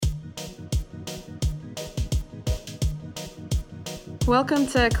Welcome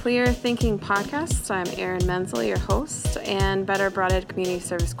to Clear Thinking Podcast. I'm Erin Menzel, your host and Better Broadhead Community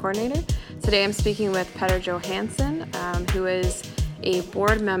Service Coordinator. Today I'm speaking with Petter Johansson, who is a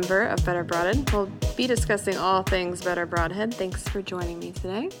board member of Better Broadhead. We'll be discussing all things Better Broadhead. Thanks for joining me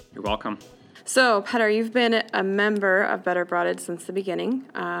today. You're welcome. So, Petter, you've been a member of Better Broadhead since the beginning.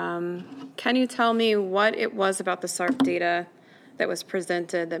 Can you tell me what it was about the SARP data that was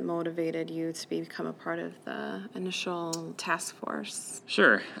presented that motivated you to become a part of the initial task force?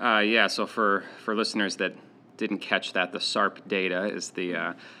 Sure. So for listeners that didn't catch that, the SARP data is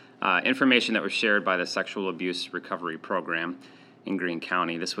the information that was shared by the Sexual Abuse Recovery Program in Greene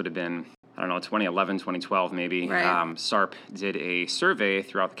County. This would have been, 2011, 2012 maybe. Right. SARP did a survey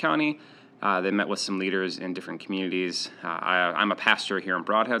throughout the county. They met with some leaders in different communities. I'm a pastor here in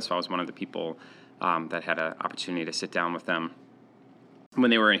Broadhead, so I was one of the people that had an opportunity to sit down with them when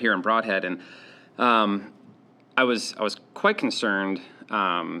they were here in Broadhead, and I was quite concerned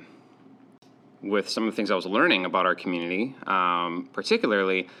with some of the things I was learning about our community.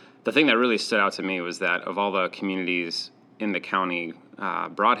 Particularly, the thing that really stood out to me was that of all the communities in the county,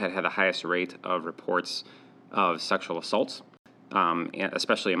 Broadhead had the highest rate of reports of sexual assaults,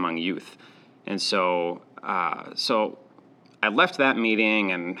 especially among youth. And so I left that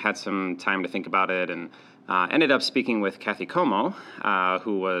meeting and had some time to think about it, and ended up speaking with Kathy Como,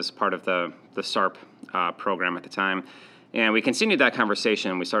 who was part of the SARP program at the time. And we continued that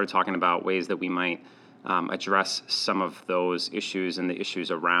conversation. We started talking about ways that we might address some of those issues and the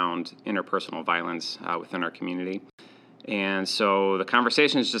issues around interpersonal violence within our community. And so the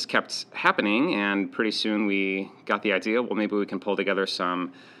conversations just kept happening, and pretty soon we got the idea, well, maybe we can pull together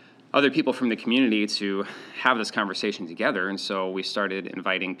some other people from the community to have this conversation together. And so we started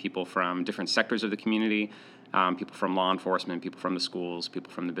inviting people from different sectors of the community, people from law enforcement, people from the schools,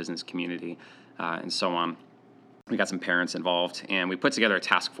 people from the business community, and so on. We got some parents involved, and we put together a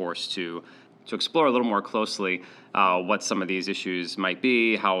task force to explore a little more closely what some of these issues might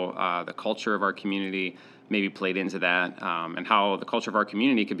be, how the culture of our community maybe played into that, and how the culture of our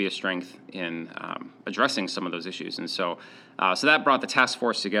community could be a strength in addressing some of those issues. And so that brought the task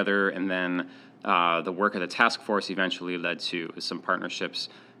force together, and then the work of the task force eventually led to some partnerships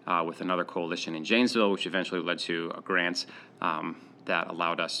with another coalition in Janesville, which eventually led to a grant that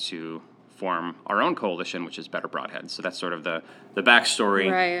allowed us to form our own coalition, which is Better Broadhead. So that's sort of the backstory,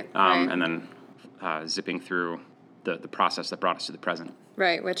 Right. And then zipping through the process that brought us to the present.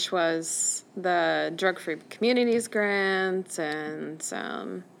 Right, which was the Drug-Free Communities grant and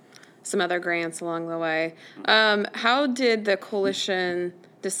some other grants along the way. How did the coalition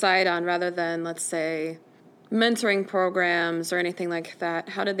decide on, rather than, let's say, mentoring programs or anything like that,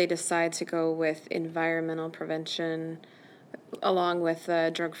 how did they decide to go with environmental prevention along with the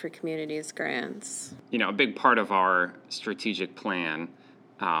Drug-Free Communities grants? A big part of our strategic plan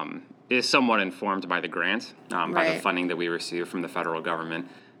is somewhat informed by the grant, by the funding that we receive from the federal government.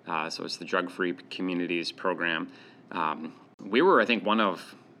 So it's the Drug-Free Communities program. We were, I think, one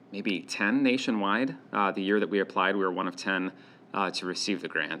of maybe 10 nationwide. The year that we applied, we were one of 10 to receive the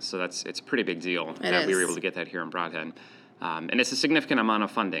grant. So it's a pretty big deal that we were able to get that here in Broadhead. And it's a significant amount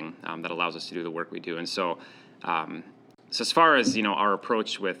of funding that allows us to do the work we do. And so as far as, our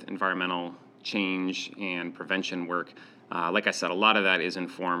approach with environmental change and prevention work, like I said, a lot of that is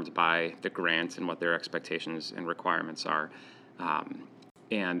informed by the grant and what their expectations and requirements are.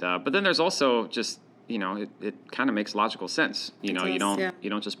 But then there's also just, it kind of makes logical sense. You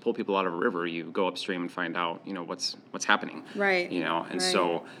don't just pull people out of a river. You go upstream and find out, what's happening. Right. And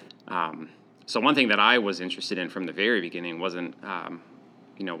so one thing that I was interested in from the very beginning wasn't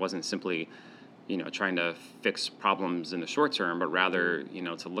simply, trying to fix problems in the short term, but rather,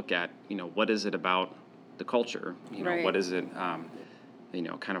 to look at, what is it about the culture, what is it,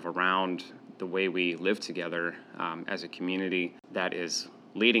 kind of around the way we live together as a community that is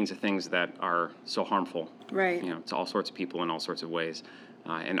leading to things that are so harmful, to all sorts of people in all sorts of ways.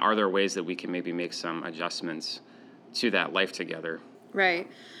 And are there ways that we can maybe make some adjustments to that life together? Right.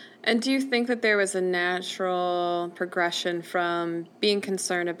 And do you think that there was a natural progression from being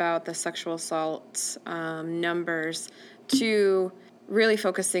concerned about the sexual assault numbers to really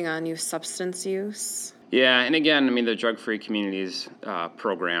focusing on youth substance use? Yeah, and again, the Drug-Free Communities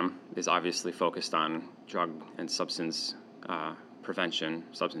program is obviously focused on drug and substance prevention,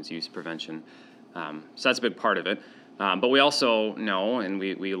 substance use prevention. So that's a big part of it. But we also know, and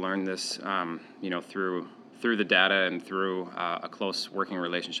we learned this, through the data and through a close working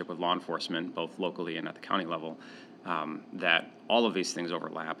relationship with law enforcement, both locally and at the county level, that all of these things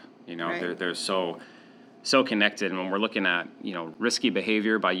overlap. They're so so connected. And when we're looking at, risky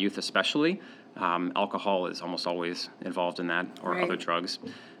behavior by youth especially, alcohol is almost always involved in that, or Right. other drugs.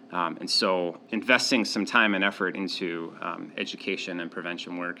 And so investing some time and effort into education and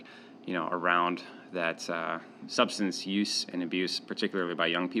prevention work, around that substance use and abuse, particularly by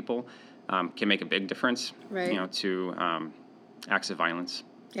young people, can make a big difference, Right. to acts of violence.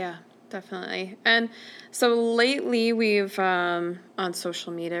 Yeah, definitely. And so lately we've on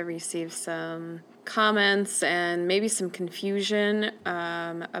social media received some comments and maybe some confusion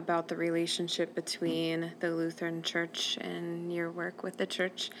about the relationship between the Lutheran Church and your work with the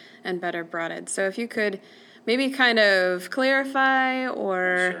church and Better Broadhead. So if you could maybe kind of clarify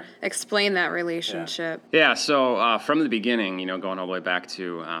or Sure. explain that relationship. Yeah, so from the beginning, going all the way back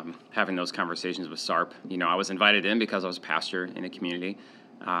to having those conversations with SARP, I was invited in because I was a pastor in a community.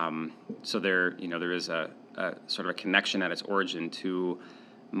 So there is a sort of a connection at its origin to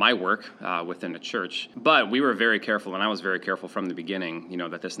my work within the church. But we were very careful, and I was very careful from the beginning,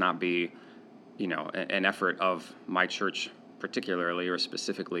 that this not be, an effort of my church particularly or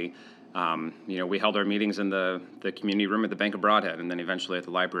specifically. We held our meetings in the community room at the Bank of Broadhead, and then eventually at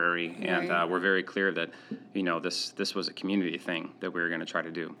the library. And Right. we're very clear that, this was a community thing that we were going to try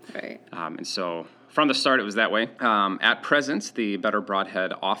to do. Right. And so from the start, it was that way. At present, the Better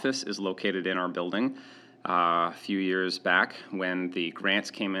Broadhead office is located in our building. A few years back, when the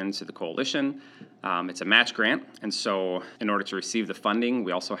grants came into the coalition, it's a match grant, and so in order to receive the funding,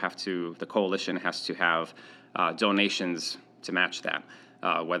 the coalition has to have donations to match that,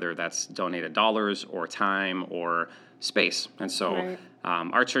 whether that's donated dollars or time or space. And so Right.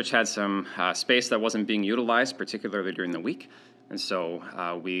 Our church had some space that wasn't being utilized, particularly during the week, and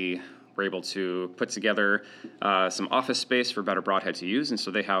so we were able to put together some office space for Better Broadhead to use, and so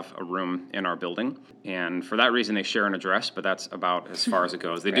they have a room in our building. And for that reason, they share an address, but that's about as far as it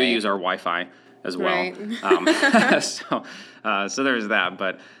goes. They do Right. use our Wi-Fi as well. Right. So there's that.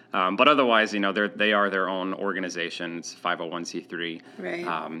 But otherwise, they are their own organization. It's 501c3.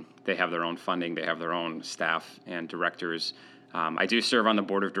 Right. They have their own funding. They have their own staff and directors. I do serve on the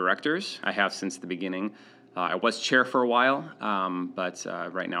board of directors. I have since the beginning. I was chair for a while, but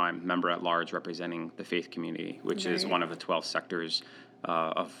right now I'm member at large representing the faith community, which is Right. one of the 12 sectors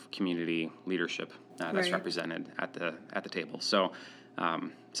of community leadership that's Right. represented at the table. So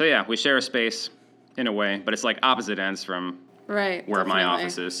yeah, we share a space in a way, but it's like opposite ends from Right. where my Definitely.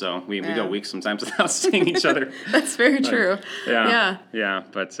 office is. So we Yeah. go weeks sometimes without seeing each other. That's very true. Yeah.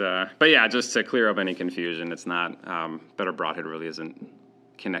 But yeah, just to clear up any confusion, it's not Better Broadhead really isn't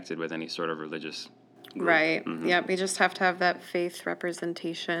connected with any sort of religious group. Right. Yep. We just have to have that faith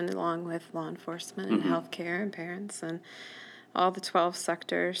representation along with law enforcement and healthcare and parents and all the 12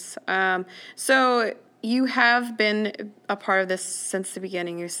 sectors. So you have been a part of this since the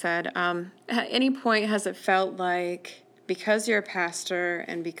beginning, you said. At any point has it felt like, because you're a pastor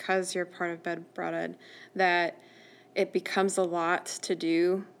and because you're part of Better Broadhead, that it becomes a lot to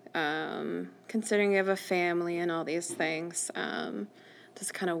do, considering you have a family and all these things? Does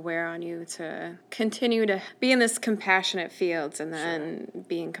it kind of wear on you to continue to be in this compassionate fields and then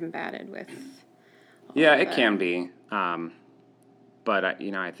being combated with? Yeah, it can be. But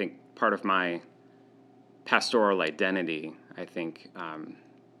I think part of my pastoral identity, I think,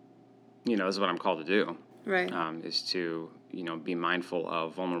 this is what I'm called to do. Right. Is to, be mindful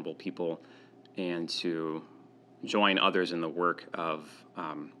of vulnerable people and to join others in the work of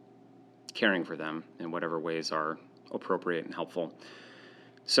caring for them in whatever ways are appropriate and helpful.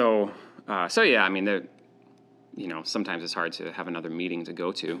 So yeah, I mean, sometimes it's hard to have another meeting to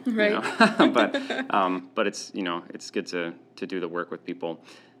go to, Right. but it's, it's good to do the work with people.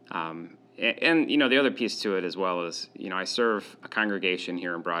 And the other piece to it as well is, I serve a congregation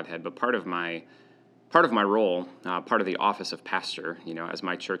here in Broadhead, but part of my role, part of the office of pastor, as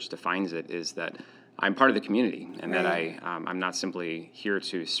my church defines it, is that I'm part of the community, and that I'm not simply here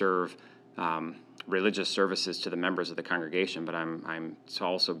to serve religious services to the members of the congregation, but I'm to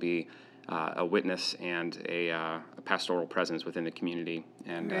also be a witness and a pastoral presence within the community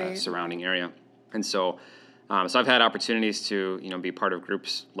and surrounding area. And so I've had opportunities to be part of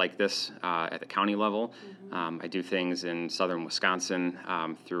groups like this at the county level. I do things in southern Wisconsin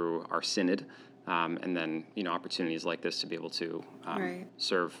through our synod. And then, opportunities like this to be able to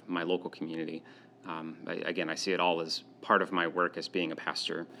serve my local community. I see it all as part of my work as being a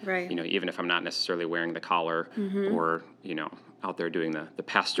pastor. Right. Even if I'm not necessarily wearing the collar or, out there doing the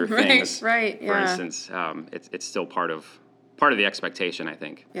pastor Right, things. right, For yeah. instance, it's still part of the expectation, I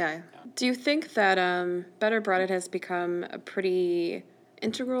think. Yeah. Do you think that Better Broadhead has become a pretty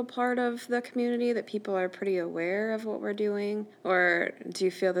integral part of the community, that people are pretty aware of what we're doing? Or do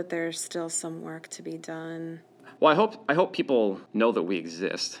you feel that there's still some work to be done? Well, I hope people know that we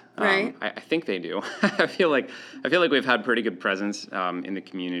exist. Right. I think they do. I feel like we've had pretty good presence in the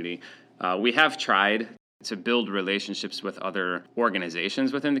community. We have tried to build relationships with other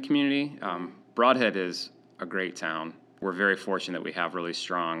organizations within the community. Broadhead is a great town. We're very fortunate that we have really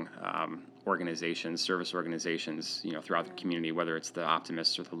strong organizations, service organizations, throughout the community, whether it's the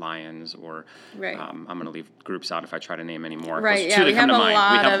Optimists or the Lions, or Right. I'm going to leave groups out if I try to name any more. Right, Those yeah, two we that come have to a mind.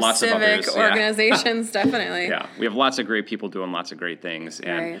 lot We have of lots of civic others. Yeah. organizations, definitely. Yeah, we have lots of great people doing lots of great things.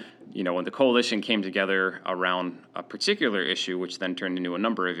 And, Right. When the coalition came together around a particular issue, which then turned into a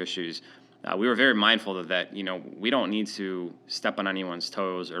number of issues, we were very mindful of that. We don't need to step on anyone's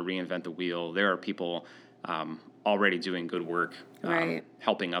toes or reinvent the wheel. There are people already doing good work, Right.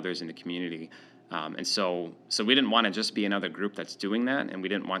 helping others in the community. And so we didn't want to just be another group that's doing that, and we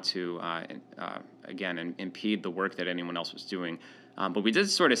didn't want to, again, impede the work that anyone else was doing. But we did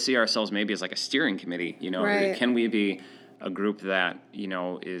sort of see ourselves maybe as like a steering committee. Right. Can we be a group that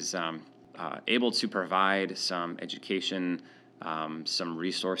is able to provide some education, some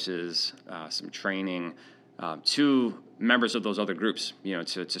resources, some training to members of those other groups,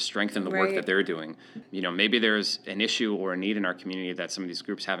 to strengthen the work Right. that they're doing. Maybe there's an issue or a need in our community that some of these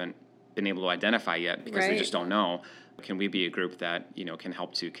groups haven't been able to identify yet because they Right. just don't know. Can we be a group that, can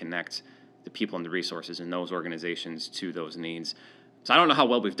help to connect the people and the resources in those organizations to those needs? So I don't know how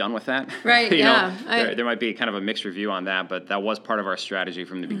well we've done with that. Right, yeah. There might be kind of a mixed review on that, but that was part of our strategy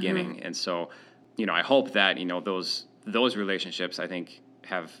from the beginning. And so, I hope that, those relationships, I think,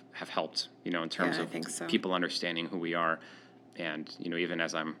 have helped, in terms Yeah, I of think so. people understanding who we are. And, even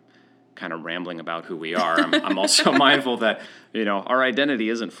as I'm kind of rambling about who we are, I'm also mindful that, our identity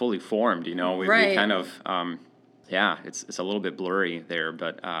isn't fully formed. We Right. kind of, it's a little bit blurry there,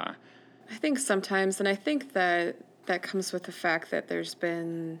 but I think sometimes, and I think that comes with the fact that there's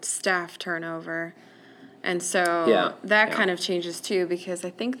been staff turnover. And so that kind of changes too, because I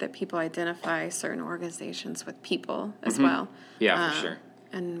think that people identify certain organizations with people as well. Yeah, for sure.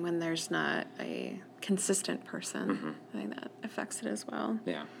 And when there's not a consistent person, I think that affects it as well.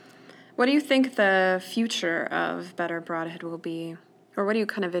 Yeah. What do you think the future of Better Broadhead will be? Or what do you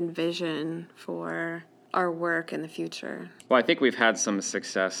kind of envision for our work in the future? Well, I think we've had some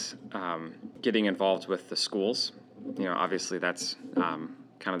success getting involved with the schools. Obviously that's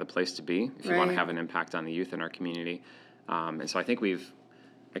kind of the place to be if you want to Right. have an impact on the youth in our community. And so I think we've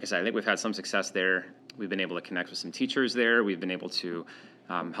had some success there. We've been able to connect with some teachers there. We've been able to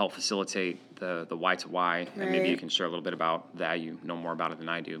help facilitate the Y2Y. And maybe you Right. can share a little bit about that. You know more about it than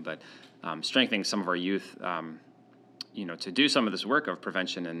I do. But strengthening some of our youth, to do some of this work of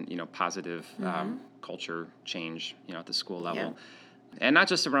prevention and, positive culture change, at the school level. And not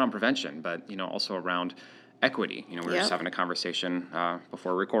just around prevention, but, also around equity. We were just having a conversation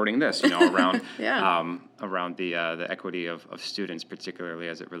before recording this, around around the equity of students, particularly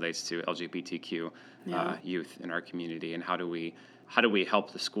as it relates to LGBTQ youth in our community, and how do we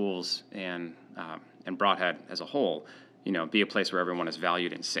help the schools and Broadhead as a whole, be a place where everyone is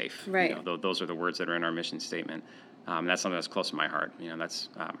valued and safe. Right. Those are the words that are in our mission statement. That's something that's close to my heart. That's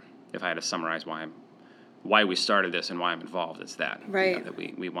if I had to summarize why we started this and why I'm involved, it's that. Right. That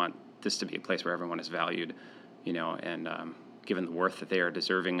we want this to be a place where everyone is valued, and given the worth that they are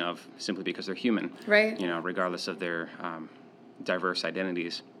deserving of simply because they're human. Right. Regardless of their diverse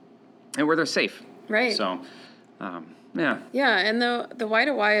identities, and where they're safe. Right. So, yeah. Yeah, and the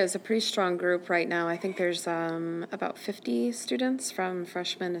Y2Y is a pretty strong group right now. I think there's about 50 students from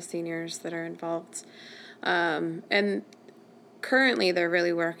freshmen to seniors that are involved. And currently they're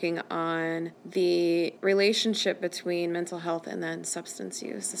really working on the relationship between mental health and then substance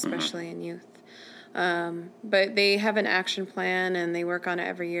use, especially in youth. But they have an action plan, and they work on it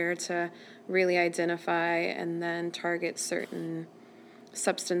every year to really identify and then target certain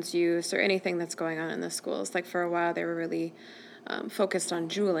substance use or anything that's going on in the schools. Like for a while, they were really focused on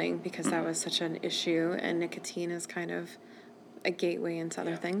juuling because that was such an issue, and nicotine is kind of a gateway into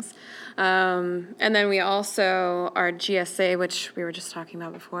other things. And then we also, our GSA, which we were just talking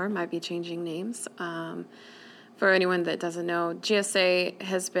about before, might be changing names. For anyone that doesn't know, GSA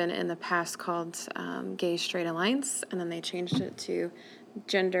has been in the past called Gay Straight Alliance, and then they changed it to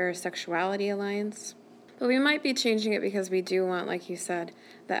Gender Sexuality Alliance. But we might be changing it because we do want, like you said,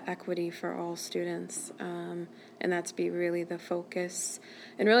 that equity for all students, and that to be really the focus.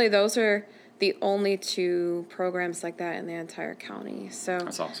 And really, those are the only two programs like that in the entire county. So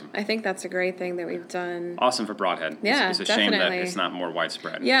That's awesome. I think that's a great thing that we've done. Awesome for Broadhead. Yeah, it's a shame that definitely. it's not more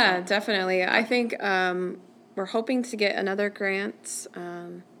widespread. Yeah, definitely. I think we're hoping to get another grant,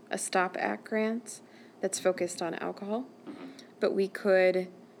 a STOP Act grant that's focused on alcohol. But we could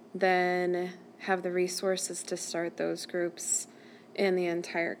then have the resources to start those groups in the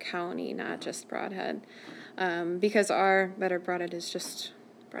entire county, not just Broadhead. Because our Better Broadhead is just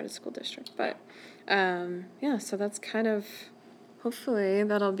Broadhead School District. But, so that's kind of, hopefully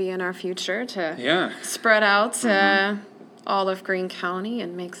that'll be in our future to spread out to all of Greene County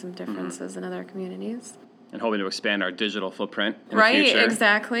and make some differences in other communities. And hoping to expand our digital footprint in the future. Right,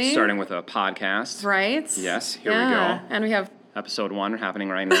 exactly. Starting with a podcast. Right. Yes, here we go. And we have... Episode 1 happening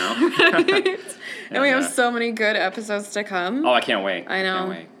right now. and we have so many good episodes to come. Oh, I can't wait. I know. Can't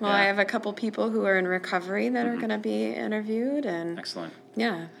wait. Well, I have a couple people who are in recovery that are going to be interviewed. And excellent.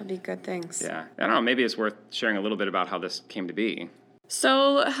 Yeah, it'll be good things. Yeah. I don't know, maybe it's worth sharing a little bit about how this came to be.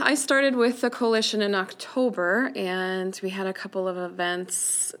 So I started with the coalition in October, and we had a couple of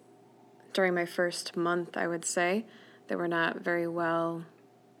events during my first month, I would say, that were not very well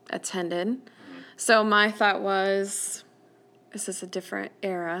attended. So my thought was, this is a different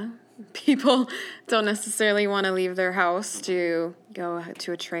era. People don't necessarily want to leave their house to go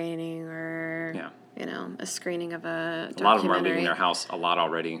to a training or, a screening of a documentary. A lot of them are leaving their house a lot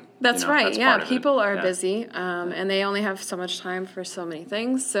already. That's right. That's people are busy, and they only have so much time for so many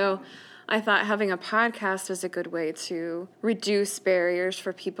things. So I thought having a podcast is a good way to reduce barriers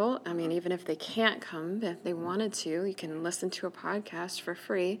for people. I mean, even if they can't come, if they wanted to, you can listen to a podcast for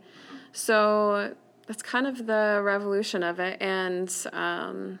free. So that's kind of the revolution of it, or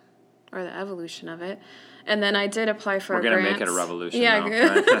the evolution of it. And then I did apply for a grant. We're going to make it a revolution now.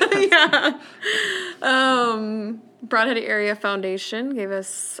 Yeah. Broadhead Area Foundation gave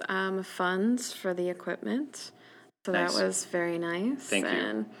us funds for the equipment. So nice. That was very nice. Thank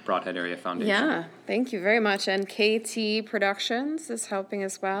you, Broadhead Area Foundation. Yeah, thank you very much. And KT Productions is helping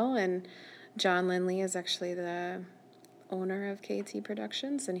as well. And John Lindley is actually the owner of KT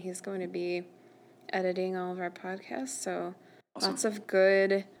Productions, and he's going to be editing all of our podcasts. So lots of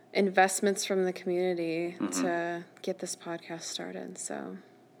good investments from the community to get this podcast started. So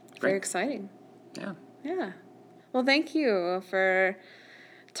very exciting. Yeah. Well, thank you for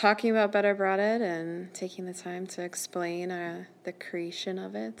talking about Better Broadhead and taking the time to explain the creation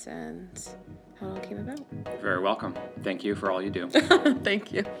of it and how it all came about. You're very welcome. Thank you for all you do.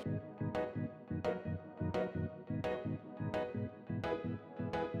 Thank you.